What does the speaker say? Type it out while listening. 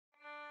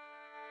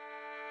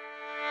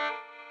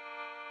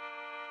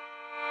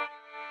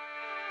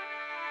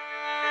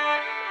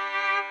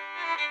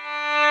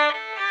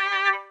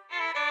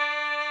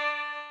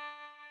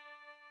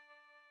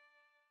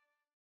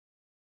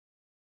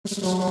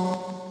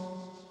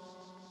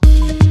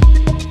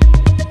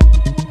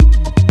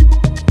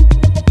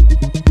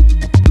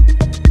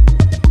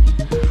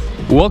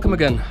Welcome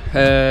again,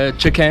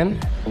 check in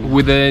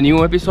with a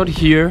new episode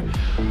here.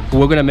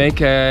 We're gonna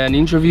make an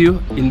interview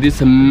in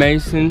this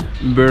amazing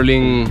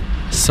Berlin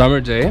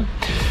summer day.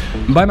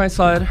 By my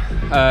side,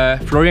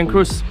 Florian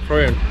Kruse.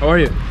 Florian, how are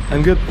you?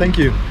 I'm good, thank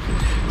you.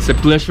 It's a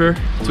pleasure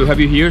to have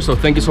you here, so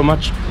thank you so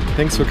much.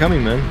 Thanks for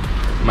coming, man.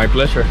 My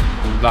pleasure.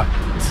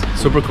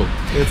 It's super cool.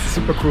 It's a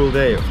super cool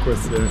day, of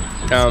course.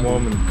 It's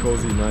warm and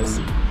cozy, nice.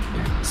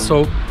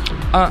 So,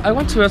 I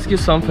want to ask you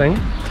something.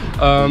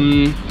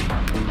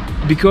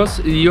 Because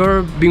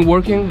you've been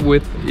working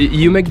with,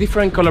 you make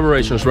different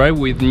collaborations, right?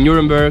 With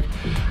Nuremberg.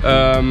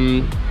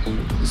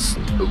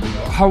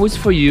 How is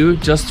for you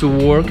just to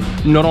work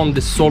not on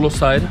the solo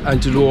side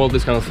and to do all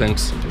these kind of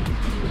things?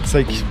 It's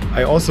like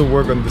I also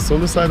work on the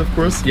solo side, of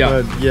course. Yeah.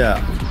 But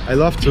yeah, I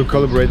love to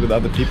collaborate with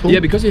other people. Yeah,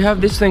 because you have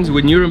these things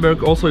with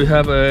Nuremberg. Also, you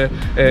have a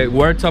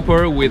Wire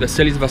Topper with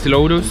Celis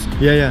Vasilodus.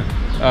 Yeah.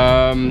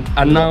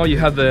 And now you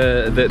have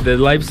the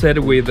live set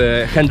with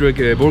Hendrik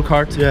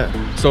Burkhardt. Yeah.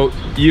 So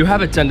you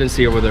have a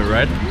tendency over there,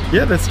 right?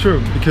 Yeah, that's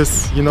true.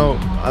 Because, you know,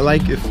 I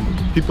like if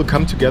people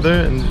come together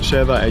and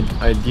share their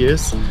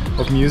ideas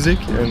of music.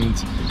 And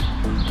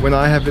when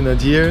I have an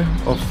idea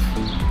of,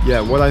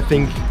 what I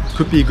think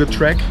could be a good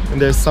track,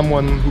 and there's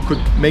someone who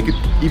could make it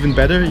even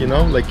better, you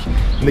know, like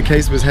in the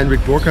case with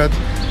Hendrik Burkhardt,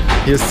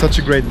 he has such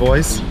a great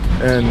voice,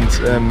 and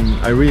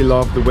I really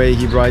love the way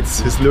he writes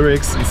his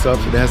lyrics and stuff.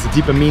 It has a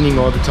deeper meaning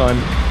all the time,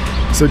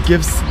 so it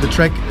gives the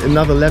track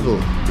another level,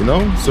 you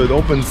know, so it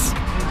opens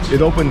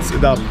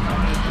it up.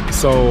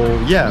 So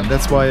yeah,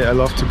 that's why I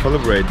love to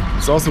collaborate.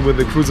 It's also with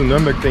the Kruse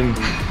Nuremberg thing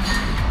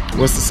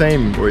was the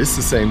same, or is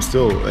the same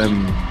still,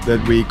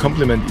 that we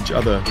complement each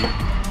other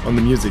on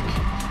the music.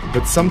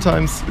 But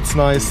sometimes it's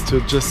nice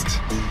to just,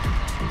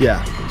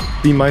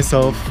 be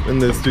myself in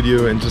the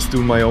studio and just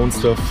do my own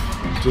stuff,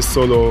 just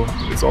solo.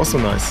 It's also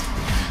nice.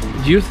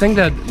 Do you think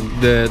that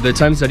the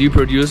times that you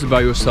produce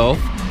by yourself,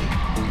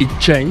 it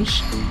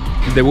changed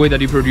the way that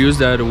you produce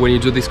that when you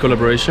do these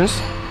collaborations?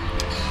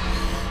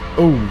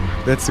 Oh,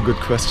 that's a good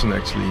question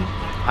actually.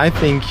 I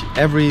think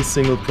every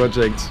single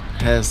project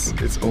has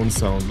its own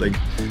sound. Like,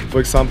 for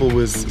example,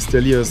 with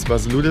Celis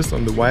Vasilodus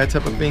on the Wire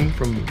Topper thing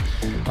from,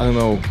 I don't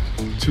know,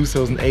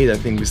 2008 I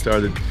think we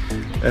started.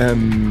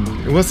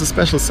 It was a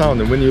special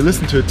sound, and when you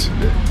listen to it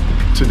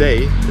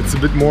today, it's a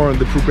bit more on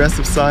the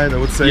progressive side, I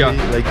would say,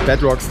 like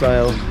bedrock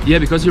style. Yeah,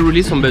 because you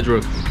released on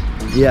bedrock.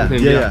 Yeah.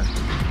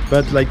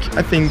 But like,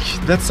 I think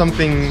that's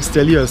something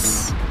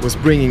Celis was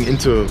bringing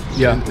into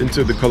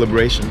the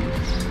collaboration,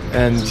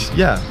 and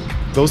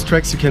those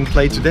tracks you can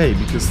play today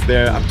because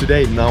they're up to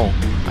date now,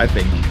 I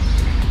think.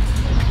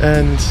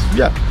 And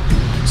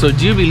so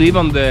do you believe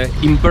on the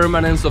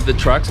impermanence of the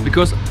tracks?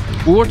 Because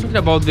we were talking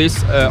about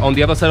this on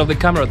the other side of the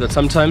camera, that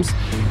sometimes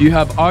you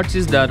have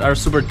artists that are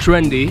super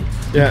trendy,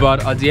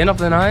 but at the end of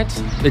the night,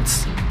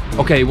 it's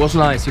okay, it was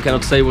nice, you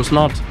cannot say it was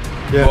not,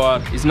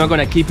 but it's not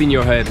gonna keep in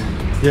your head.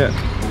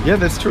 Yeah,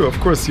 that's true. Of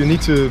course, you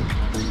need to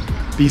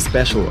be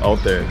special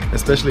out there,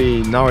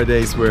 especially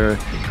nowadays where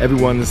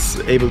everyone is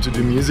able to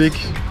do music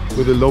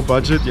with a low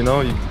budget. You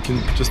know, you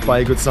can just buy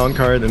a good sound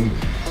card and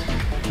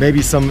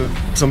maybe some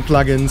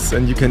plugins,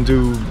 and you can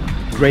do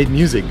great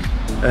music.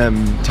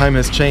 Time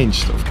has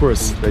changed, of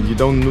course, that you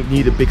don't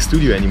need a big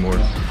studio anymore.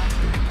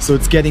 So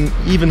it's getting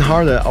even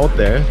harder out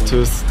there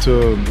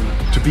to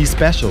be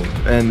special.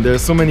 And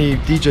there's so many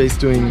DJs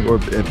doing, or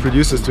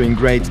producers doing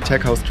great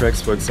tech house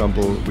tracks, for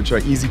example, which are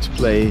easy to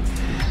play,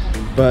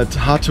 but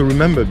hard to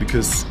remember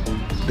because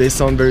they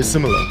sound very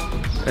similar.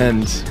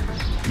 And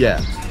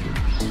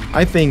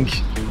I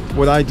think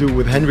what I do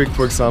with Hendrik,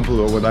 for example,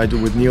 or what I do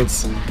with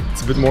Niels,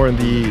 it's a bit more on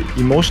the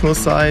emotional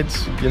side,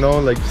 you know,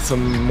 like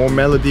some more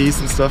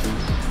melodies and stuff.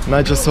 And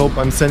I just hope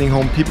I'm sending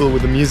home people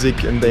with the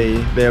music and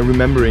they are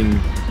remembering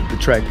the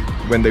track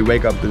when they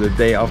wake up the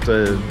day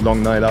after a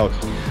long night out.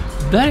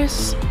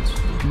 This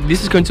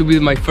is going to be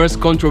my first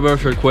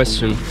controversial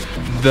question,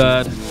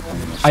 that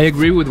I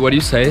agree with what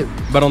you say,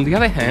 but on the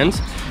other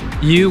hand,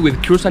 you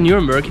with Kruse and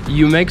Nuremberg,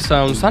 you make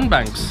some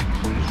sandbanks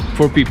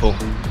for people.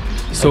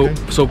 So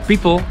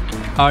people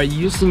are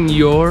using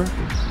your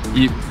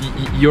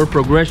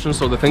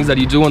progressions or the things that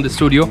you do on the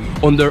studio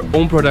on their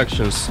own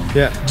productions.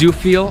 Yeah. Do you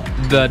feel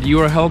that you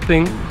are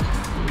helping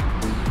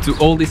to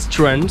all this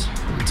trend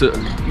to,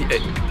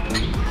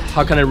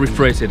 how can I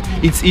rephrase it?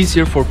 It's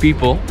easier for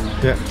people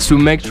to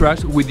make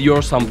tracks with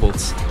your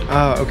samples.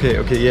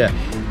 Okay, yeah.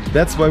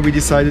 That's why we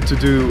decided to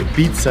do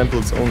beat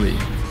samples only.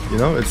 You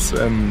know,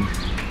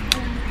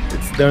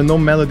 there are no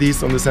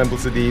melodies on the sample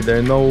CD. There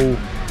are no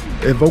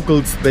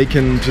vocals. They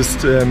can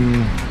just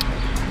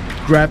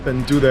grab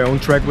and do their own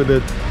track with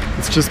it.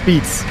 It's just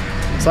beats.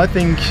 So I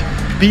think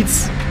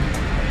beats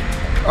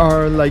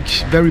are like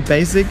very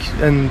basic,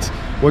 and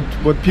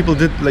what people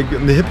did like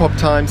in the hip hop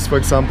times, for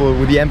example,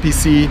 with the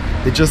MPC,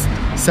 they just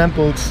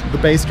sampled the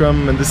bass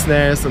drum and the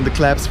snares and the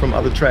claps from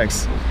other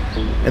tracks.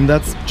 And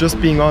that's just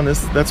being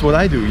honest, that's what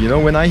I do, you know.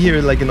 When I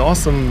hear like an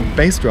awesome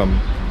bass drum,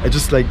 I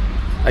just like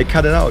I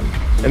cut it out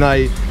and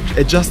I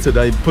adjusted.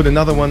 I put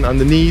another one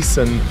underneath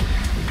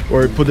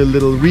or put a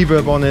little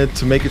reverb on it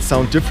to make it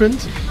sound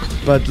different.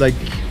 But like,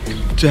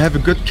 to have a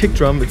good kick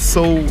drum, it's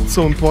so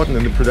important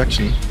in the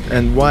production.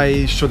 And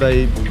why should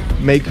I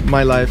make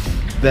my life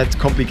that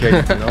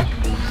complicated, you know?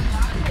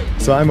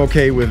 So I'm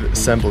okay with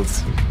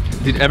samples.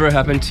 Did it ever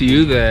happen to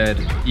you that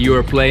you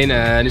were playing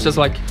and it's just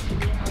like,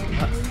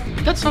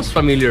 that sounds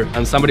familiar,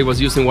 and somebody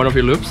was using one of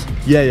your loops?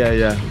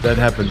 Yeah. That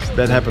happened.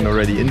 That happened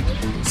already. And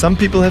some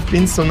people have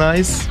been so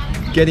nice,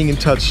 getting in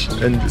touch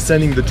and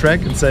sending the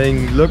track and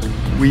saying, look,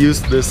 we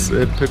used this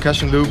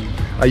percussion loop.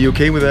 Are you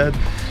okay with that?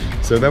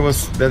 So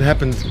that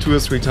happened 2 or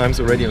 3 times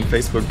already on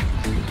Facebook,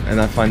 and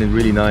I find it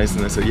really nice.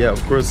 And I said, yeah,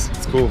 of course,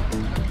 it's cool.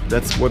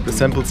 That's what the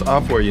samples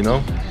are for, you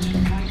know.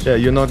 Yeah,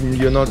 you're not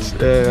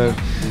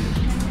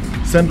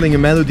sampling a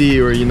melody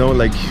or, you know,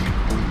 like,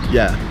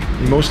 yeah,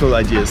 emotional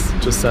ideas,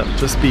 just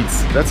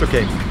beats. That's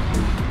okay.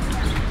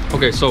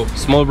 Okay, so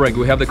small break.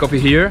 We have the coffee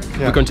here.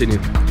 Yeah. We continue.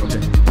 Okay.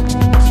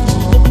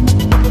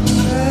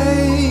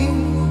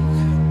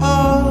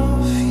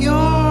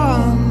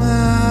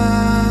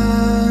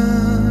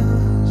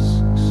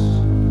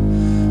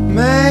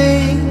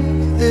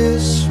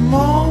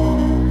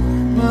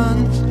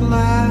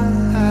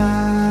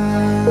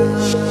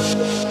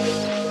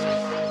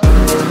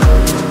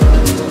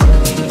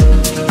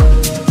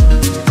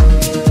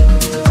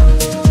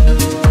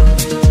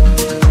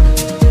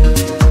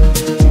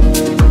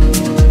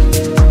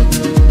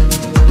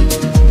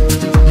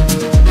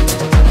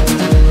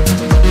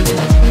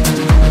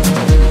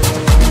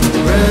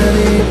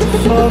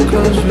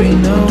 Cause we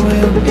know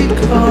we'll be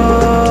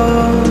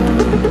caught.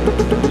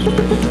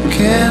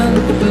 Can't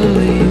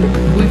believe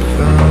we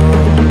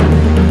found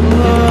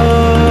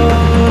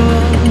love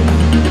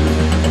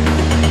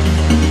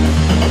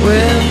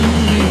when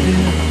we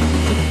did.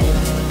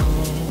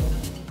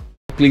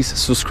 Please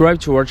subscribe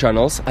to our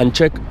channels and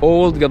check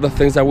all the other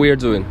things that we are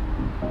doing.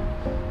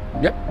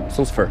 Yep,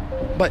 sounds fair.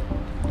 Bye.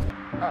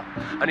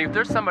 And if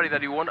there's somebody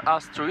that you want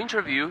us to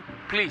interview,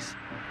 please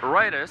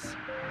write us.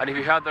 And if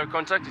you have their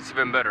contact, it's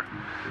even better.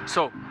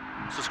 So,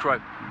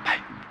 subscribe. Bye.